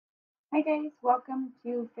Hi guys, welcome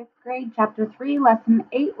to 5th grade, chapter 3, lesson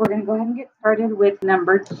 8. We're going to go ahead and get started with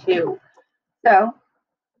number 2. So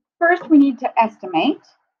first we need to estimate.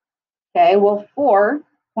 Okay, well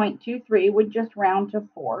 4.23 would just round to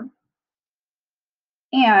 4.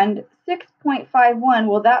 And 6.51,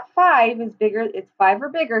 well that 5 is bigger, it's 5 or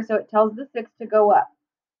bigger, so it tells the 6 to go up.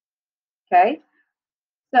 Okay,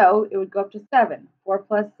 so it would go up to 7. 4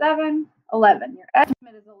 plus 7, 11. Your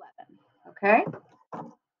estimate is 11. Okay,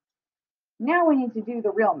 now we need to do the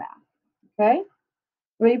real math. Okay.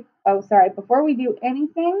 Before we do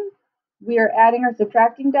anything, we are adding or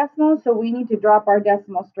subtracting decimals, so we need to drop our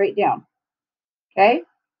decimal straight down. Okay?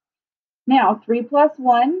 Now, 3 plus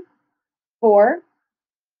 1, 4,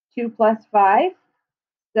 2 plus 5,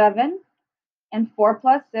 7, and 4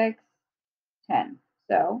 plus 6, 10.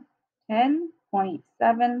 So,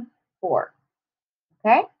 10.74. Okay?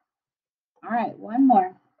 All right, one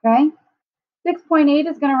more. Okay? 6.8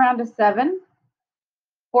 is going to round to 7.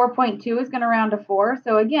 4.2 is going to round to 4.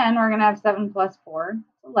 So again, we're going to have 7 plus 4,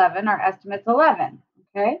 11. Our estimate's 11.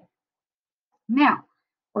 Okay? Now,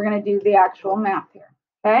 we're going to do the actual math here.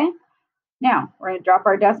 Okay? Now, we're going to drop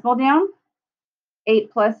our decimal down.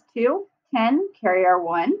 8 plus 2, 10. Carry our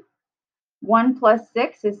 1. 1 plus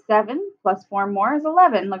 6 is 7. Plus 4 more is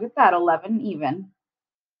 11. Look at that, 11 even.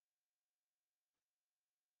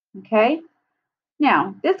 Okay?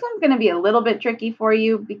 Now, this one's going to be a little bit tricky for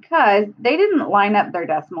you because they didn't line up their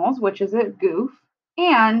decimals, which is a goof,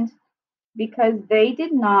 and because they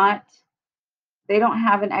don't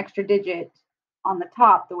have an extra digit on the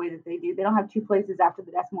top the way that they do. They don't have two places after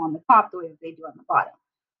the decimal on the top the way that they do on the bottom.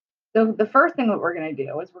 So the first thing that we're going to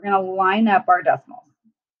do is we're going to line up our decimals.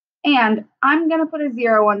 And I'm going to put a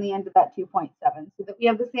 0 on the end of that 2.7 so that we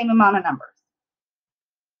have the same amount of numbers.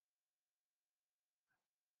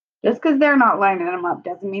 Just because they're not lining them up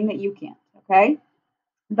doesn't mean that you can't, okay?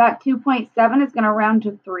 That 2.7 is going to round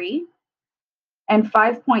to 3. And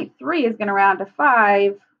 5.3 is going to round to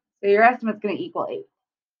 5. So your estimate's going to equal 8.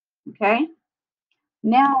 Okay?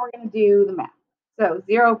 Now we're going to do the math. So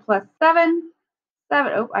 0 plus 7.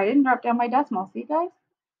 Oh, I didn't drop down my decimal. See, guys?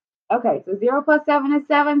 Okay, so 0 plus 7 is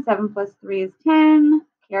 7. 7 plus 3 is 10.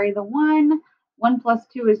 Carry the 1. 1 plus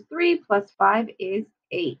 2 is 3. Plus 5 is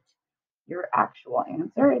 8. Your actual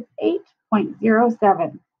answer is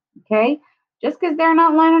 8.07. Okay? Just because they're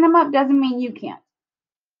not lining them up doesn't mean you can't.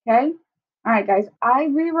 Okay? All right, guys, I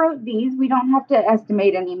rewrote these. We don't have to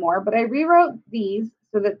estimate anymore, but I rewrote these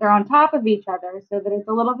so that they're on top of each other so that it's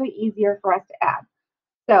a little bit easier for us to add.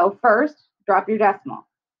 So first, drop your decimal.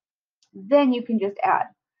 Then you can just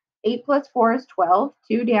add. 8 plus 4 is 12.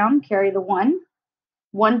 2 down, carry the 1.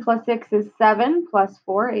 1 plus 6 is 7. Plus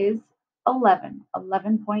 4 is 11.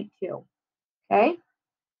 11.2. Okay?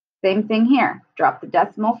 Same thing here. Drop the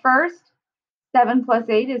decimal first. 7 plus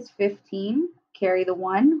 8 is 15. Carry the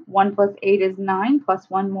 1. 1 plus 8 is 9. Plus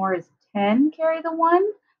 1 more is 10. Carry the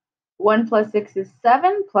 1. 1 plus 6 is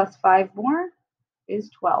 7. Plus 5 more is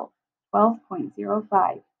 12.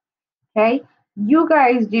 12.05. Okay? You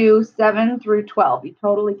guys do 7 through 12. You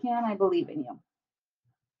totally can. I believe in you.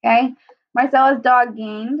 Okay? Marcella's dog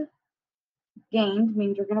gained. Gained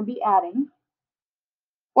means you're going to be adding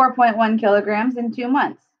 4.1 kilograms in 2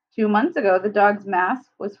 months. 2 months ago, the dog's mass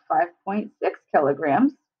was 5.6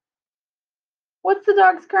 kilograms. What's the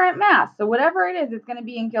dog's current mass? So whatever it is, it's going to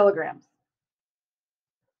be in kilograms.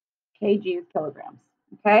 Kg is kilograms.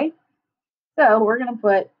 Okay? So we're going to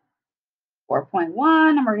put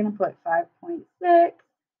 4.1 and we're going to put 5.6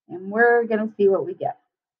 and we're going to see what we get.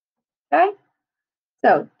 Okay?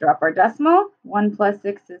 So drop our decimal. 1 plus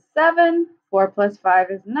 6 is 7. 4 plus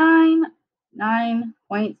 5 is 9.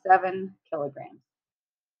 9.7 kilograms.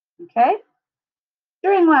 Okay?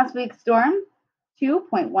 During last week's storm,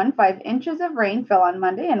 2.15 inches of rain fell on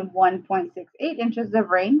Monday and 1.68 inches of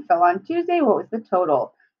rain fell on Tuesday. What was the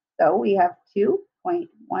total? So we have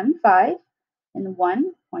 2.15 and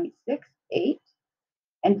 1.68.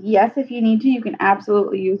 And yes, if you need to, you can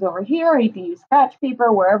absolutely use over here, or you can use scratch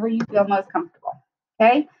paper, wherever you feel most comfortable.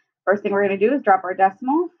 Okay? First thing we're going to do is drop our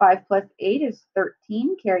decimal. 5 plus 8 is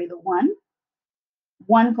 13. Carry the 1.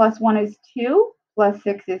 1 plus 1 is 2. Plus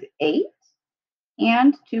 6 is 8.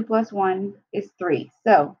 And 2 plus 1 is 3.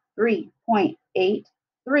 So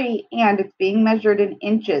 3.83, and it's being measured in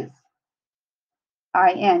inches.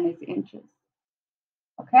 IN is inches.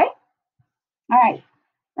 Okay? All right.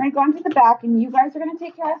 We're going to go into the back, and you guys are going to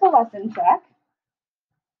take care of the lesson check.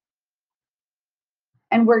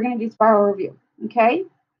 And we're going to do spiral review. Okay?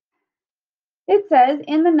 It says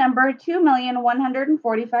in the number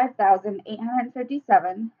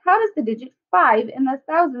 2,145,857, how does the digit 5 in the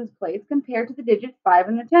thousands place compare to the digit 5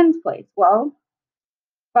 in the tens place? Well,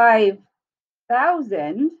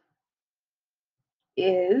 5,000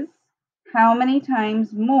 is how many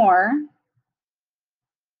times more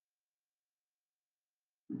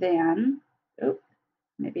than,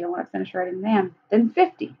 maybe I want to finish writing than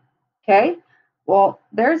 50. Okay, well,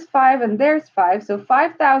 there's 5 and there's 5, so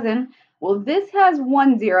 5,000. Well, this has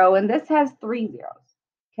 1 0 and this has 3 zeros.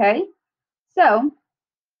 Okay, so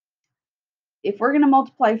if we're going to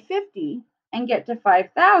multiply 50 and get to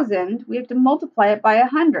 5,000, we have to multiply it by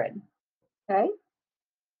 100. Okay,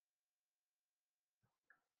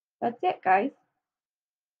 that's it, guys.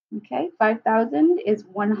 Okay, 5,000 is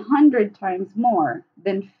 100 times more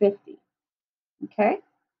than 50. Okay,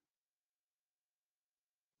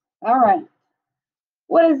 all right.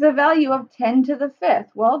 What is the value of 10 to the 5th?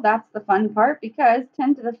 Well, that's the fun part because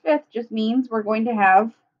 10 to the 5th just means we're going to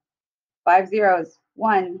have 5 zeros.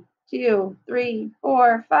 1, 2, 3,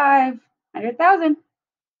 4, 5, 100,000.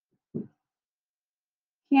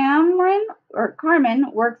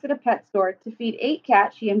 Carmen works at a pet store. To feed 8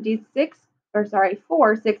 cats, she empties 4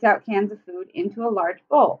 6-ounce cans of food into a large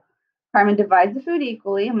bowl. Carmen divides the food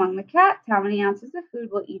equally among the cats. How many ounces of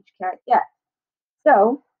food will each cat get?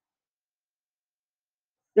 So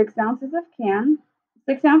 6-ounce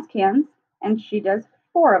cans, and she does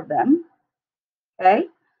 4 of them. Okay.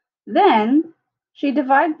 Then she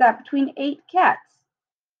divides that between 8 cats.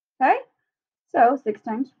 Okay. So 6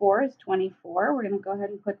 times 4 is 24. We're going to go ahead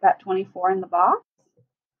and put that 24 in the box.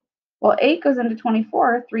 Well, 8 goes into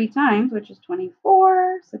 24 3 times, which is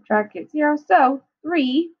 24. Subtract, get 0. So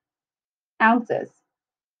 3 ounces.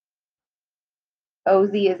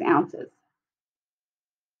 OZ is ounces.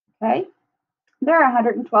 Okay. There are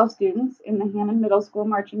 112 students in the Hammond Middle School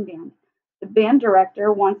marching band. The band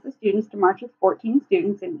director wants the students to march with 14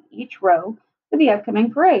 students in each row for the upcoming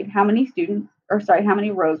parade. How many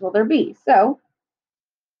rows will there be? So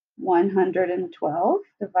 112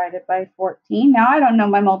 divided by 14. Now I don't know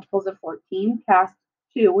my multiples of 14 past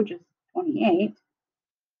 2, which is 28.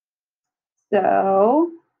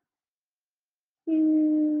 So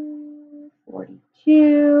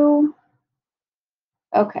 42.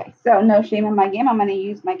 Okay, so no shame in my game. I'm going to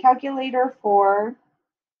use my calculator for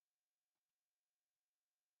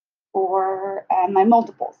my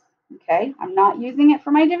multiples. Okay, I'm not using it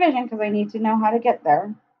for my division because I need to know how to get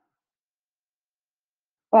there.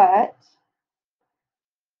 But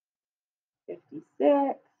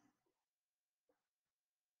 56,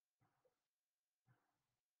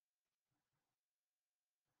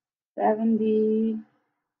 70,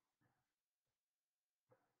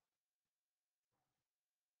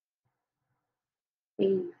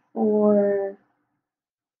 84,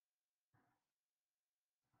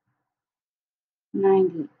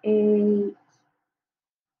 98,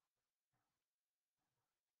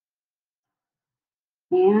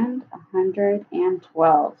 and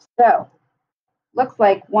 112. So looks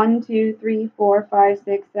like 1, 2, 3, 4, 5,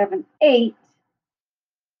 6, 7, 8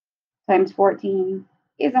 times 14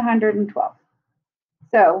 is 112.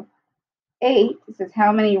 So 8, this is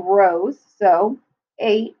how many rows? So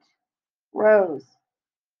 8 rows.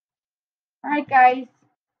 All right, guys,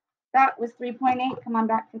 that was 3.8. Come on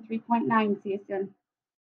back for 3.9. See you soon.